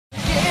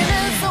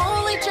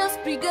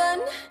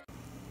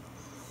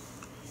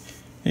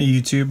Hey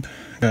YouTube,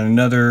 got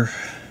another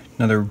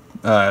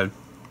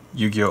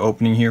Yu-Gi-Oh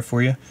opening here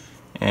for you,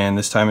 and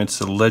this time it's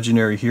the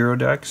legendary hero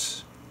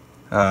decks.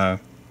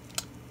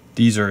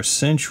 These are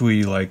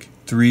essentially like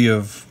three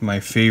of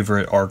my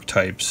favorite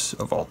archetypes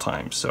of all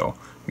time. So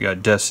we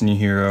got Destiny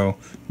Hero,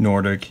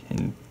 Nordic,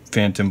 and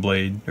Phantom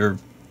Blade, or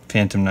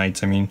Phantom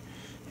Knights I mean.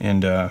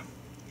 And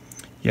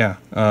yeah,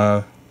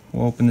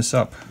 we'll open this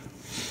up.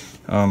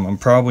 I'm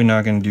probably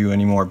not going to do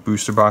any more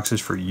booster boxes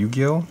for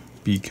Yu-Gi-Oh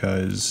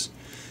because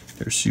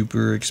they're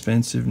super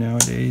expensive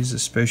nowadays,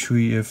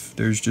 especially if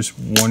there's just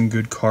one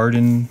good card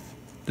in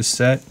the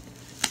set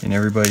and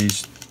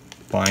everybody's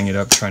buying it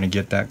up trying to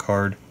get that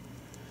card.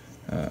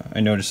 I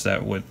noticed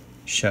that with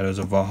Shadows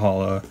of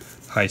Valhalla,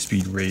 High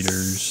Speed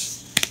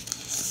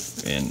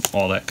Raiders, and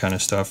all that kind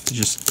of stuff.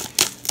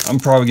 I'm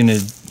probably going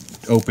to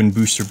open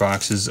booster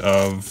boxes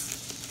of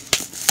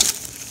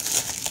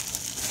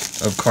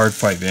Card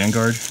Fight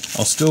Vanguard.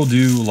 I'll still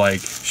do like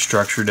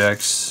structure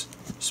decks,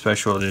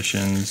 special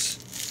editions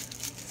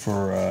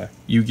for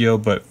Yu-Gi-Oh,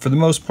 but for the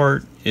most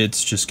part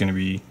it's just going to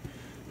be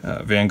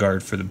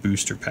Vanguard for the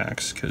booster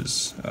packs,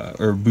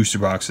 or booster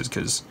boxes,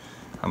 because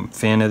I'm a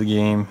fan of the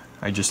game.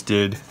 I just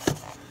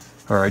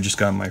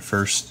got my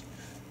first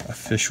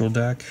official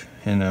deck,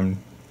 and I'm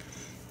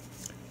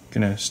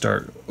gonna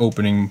start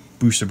opening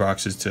booster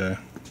boxes to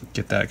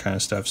get that kind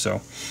of stuff.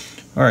 So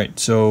alright,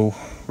 so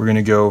we're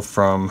gonna go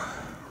from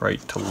right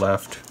to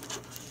left.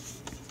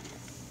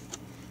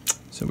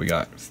 So we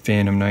got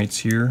Phantom Knights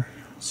here.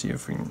 Let's see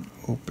if we can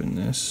open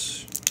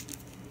this.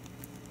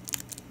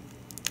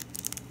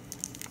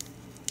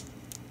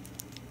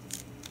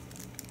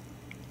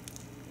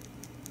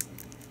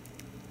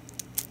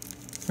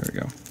 There we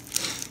go.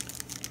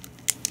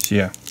 So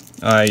yeah,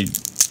 I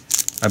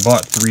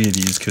bought 3 of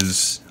these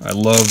because I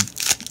love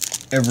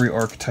every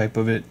archetype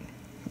of it.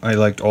 I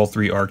liked all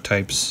 3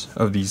 archetypes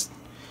of these,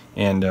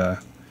 and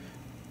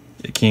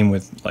it came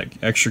with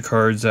like extra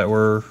cards that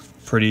were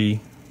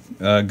pretty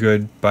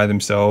good by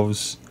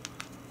themselves.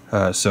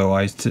 So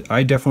I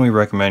definitely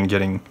recommend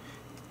getting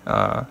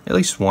at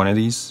least one of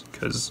these,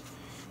 because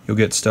you'll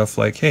get stuff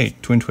like, hey,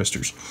 Twin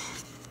Twisters.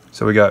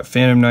 So we got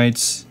Phantom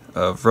Knights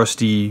of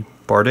Rusty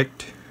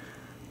Bardic,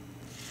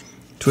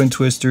 Twin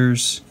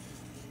Twisters,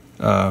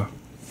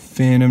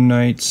 Phantom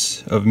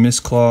Knights of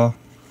Mistclaw,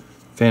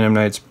 Phantom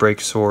Knights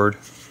Break Sword,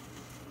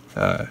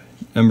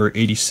 number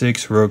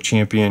 86 Rogue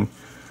Champion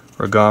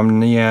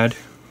Ragamniad,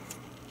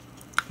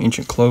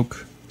 Ancient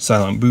Cloak,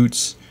 Silent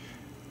Boots,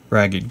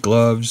 Ragged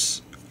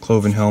Gloves,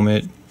 Cloven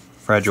Helmet,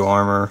 Fragile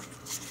Armor,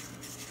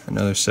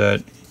 another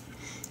set.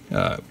 We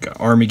got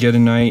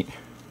Armageddon Knight,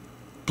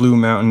 Blue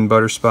Mountain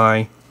Butter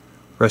Spy,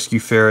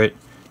 Rescue Ferret,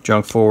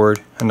 Junk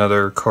Forward,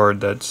 another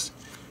card that's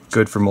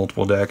good for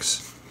multiple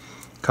decks.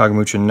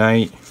 Kagamucha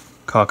Knight,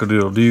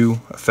 Cock-a-doodle-doo,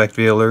 Effect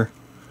Veiler.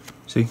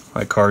 See,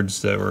 like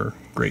cards that were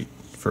great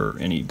for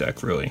any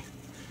deck really.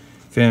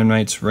 Phantom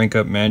Knights Rank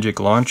Up Magic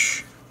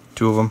Launch,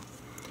 2 of them.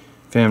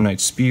 Phantom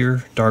Knights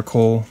Spear, Dark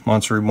Hole,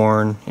 Monster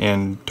Reborn,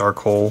 and Dark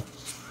Hole.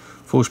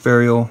 Foolish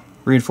Burial,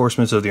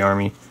 Reinforcements of the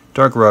Army,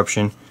 Dark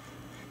Eruption.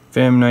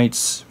 Phantom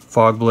Knights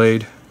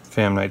Fogblade,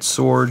 Phantom Knights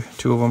Sword,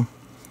 2 of them.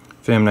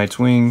 Phantom Knights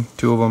Wing,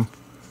 2 of them.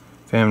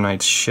 Phantom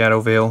Knights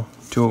Shadow Veil,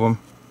 2 of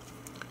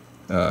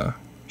them.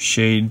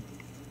 Shade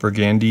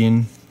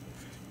Brigandian,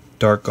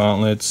 Dark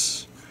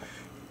Gauntlets,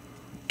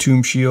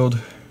 Tomb Shield,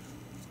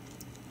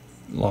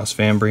 Lost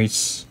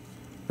Vambrace,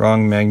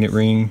 Wrong Magnet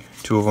Ring,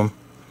 2 of them.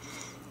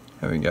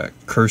 And we got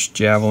Cursed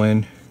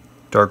Javelin,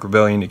 Dark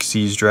Rebellion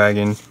Xyz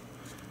Dragon,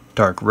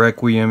 Dark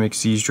Requiem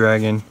Xyz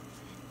Dragon,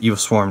 Evil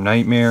Swarm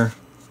Nightmare,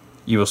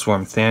 Evil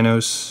Swarm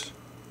Thanatos,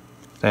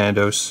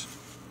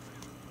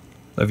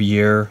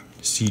 Levier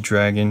Sea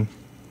Dragon,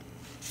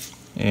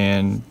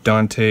 and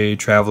Dante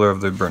Traveler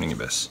of the Burning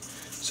Abyss.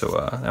 So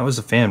that was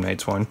the Phantom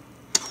Knights one.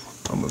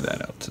 I'll move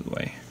that out to the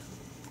way.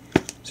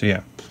 So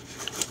yeah.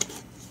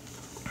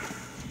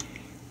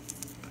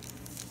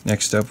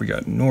 Next up we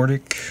got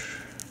Nordic.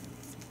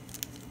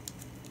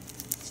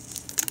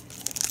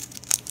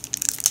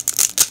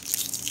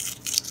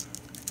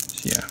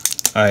 So yeah,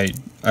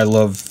 I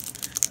love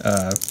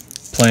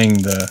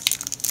playing the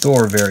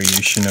Thor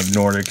variation of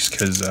Nordics,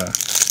 because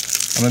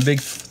I'm a big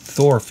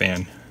Thor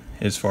fan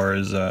as far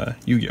as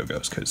Yu-Gi-Oh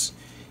goes, because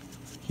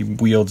he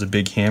wields a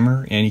big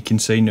hammer and he can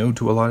say no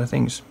to a lot of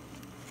things.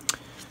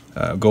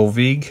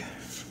 Golvig,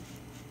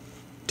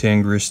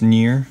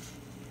 Tangrisnir,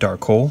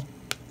 Dark Hole,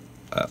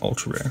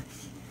 ultra rare.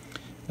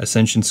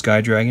 Ascension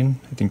Sky Dragon,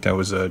 I think that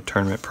was a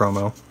tournament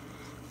promo.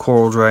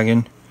 Coral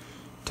Dragon,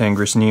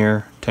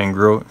 Tangrisnir,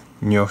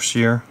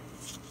 Tangrosir,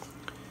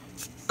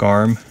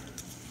 Garm,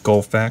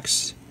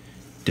 Golfax,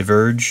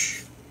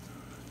 Diverge,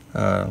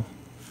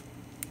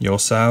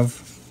 Yosav,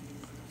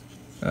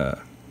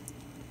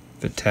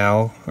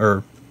 Vital,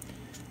 or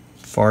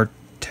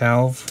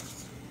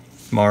Fartalv,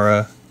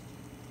 Mara,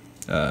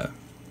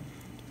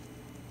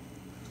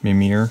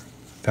 Mimir,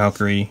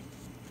 Valkyrie,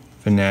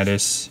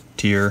 Venatus,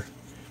 Tyr,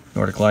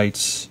 Nordic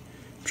Lights,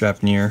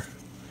 Draupnir,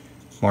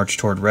 March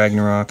Toward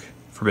Ragnarok,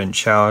 Forbidden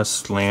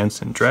Chalice,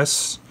 Lance, and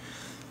Dress,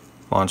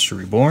 Monster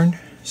Reborn,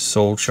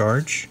 Soul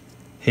Charge,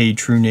 Hey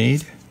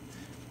Trunade,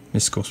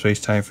 Mystical Space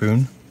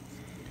Typhoon,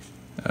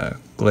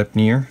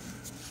 Gleipnir,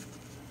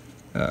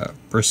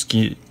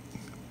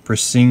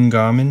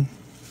 Brisingamen,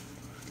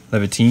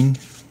 Levitine,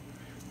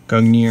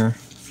 Gungnir,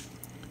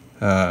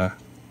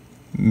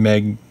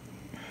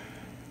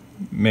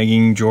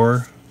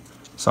 Megingjor,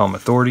 Solemn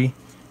Authority,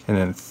 and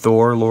then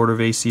Thor, Lord of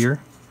Aesir.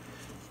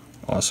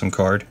 Awesome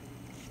card.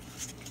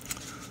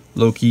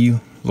 Loki,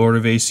 Lord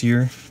of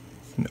Aesir,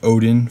 and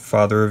Odin,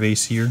 Father of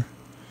Aesir.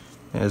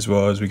 As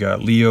well as we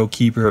got Leo,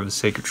 Keeper of the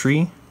Sacred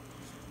Tree,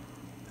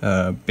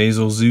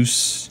 Basil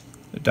Zeus,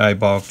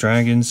 Diabolic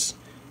Dragons,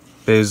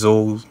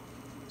 Beelzebub,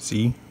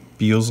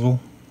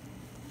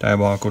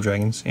 Diabolical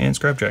Dragons, and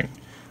Scrap Dragon,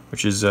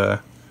 which is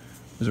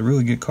was a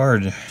really good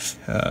card.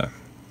 I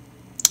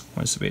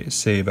want to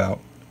say about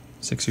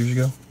 6 years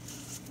ago.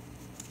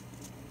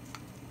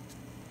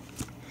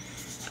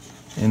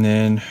 And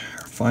then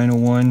our final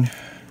one,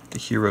 the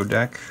hero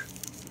deck.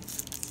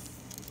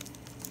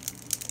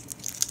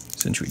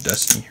 Essentially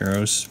Destiny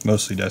Heroes,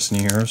 mostly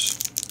Destiny Heroes.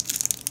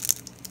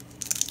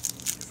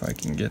 If I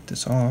can get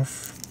this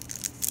off.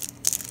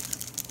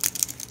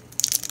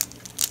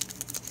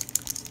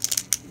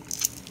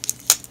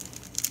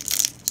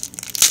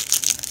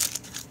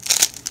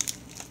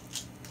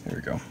 There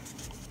we go.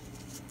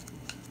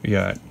 We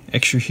got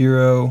Extra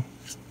Hero,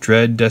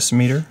 Dread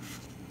Decimator,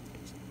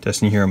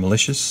 Destiny Hero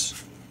Malicious,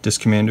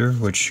 Disc Commander,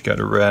 which got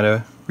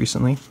errata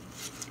recently,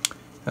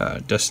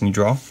 Destiny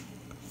Draw,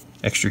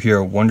 Extra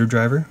Hero Wonder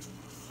Driver.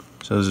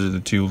 So those are the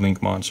two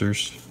Link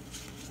monsters.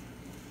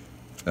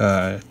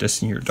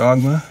 Destiny Hero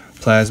Dogma,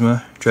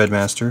 Plasma,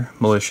 Dreadmaster,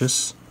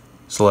 Malicious,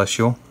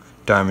 Celestial,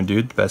 Diamond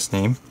Dude, the best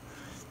name,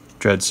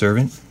 Dread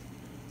Servant,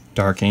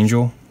 Dark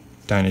Angel,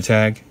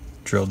 Dynatag,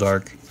 Drill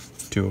Dark,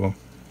 two of them,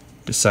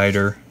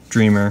 Decider,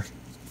 Dreamer,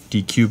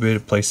 D-Cupid, a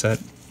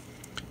playset.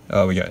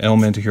 We got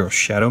Elemental Hero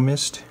Shadow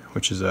Mist,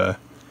 which is a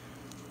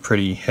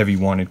pretty heavy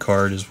wanted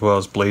card, as well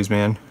as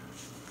Blazeman.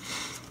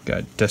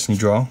 Got Destiny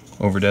Draw,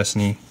 Over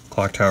Destiny,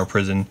 Clock Tower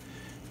Prison,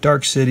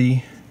 Dark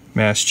City,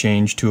 Mass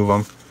Change, two of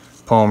them,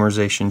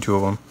 Polymerization, two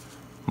of them,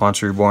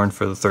 Monster Reborn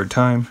for the third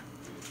time,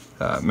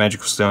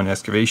 Magical Stone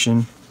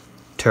Excavation,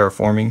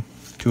 Terraforming,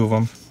 two of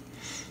them,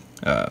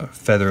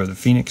 Feather of the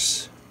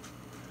Phoenix,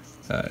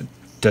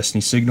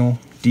 Destiny Signal,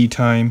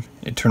 D-Time,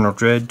 Eternal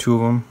Dread, two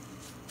of them,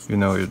 even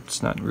though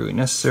it's not really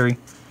necessary,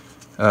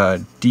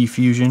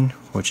 Defusion,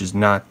 which is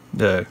not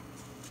it's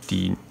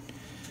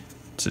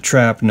a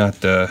trap,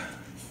 not the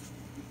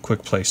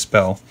quick play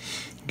spell.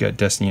 You got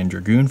Destiny and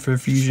Dragoon for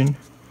fusion.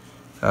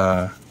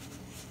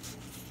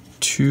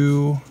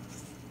 Two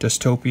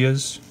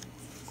Dystopias.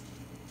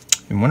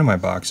 In one of my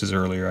boxes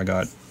earlier, I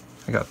got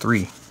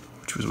three,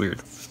 which was weird.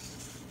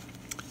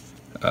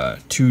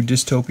 Two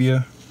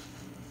Dystopia,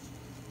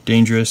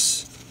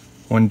 Dangerous,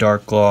 one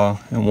Dark Claw,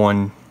 and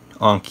one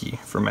Anki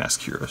for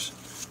Mask Heroes.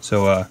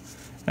 So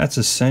that's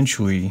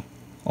essentially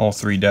all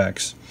three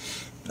decks.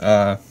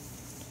 I'll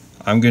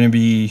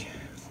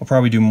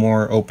probably do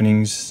more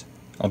openings.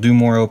 I'll do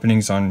more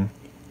openings on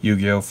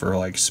Yu-Gi-Oh! For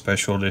like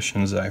special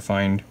editions that I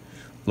find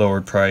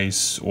lowered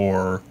price,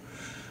 or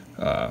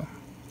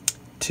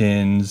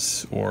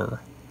tins,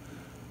 or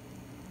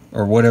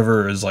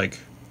whatever is like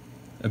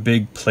a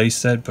big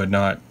playset but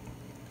not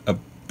a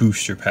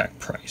booster pack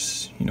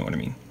price, you know what I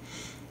mean,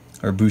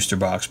 or booster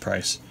box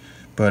price.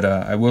 But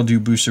I will do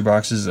booster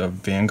boxes of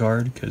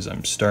Vanguard because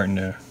I'm starting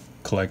to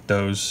collect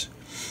those.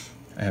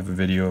 I have a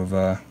video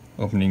of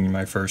opening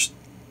my first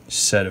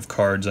set of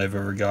cards I've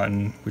ever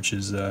gotten, which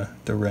is the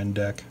Ren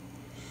deck.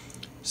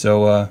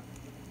 So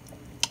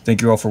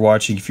thank you all for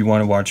watching. If you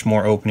want to watch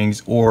more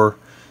openings or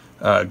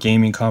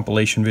gaming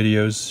compilation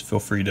videos, feel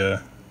free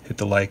to hit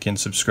the like and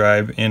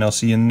subscribe, and I'll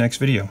see you in the next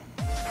video.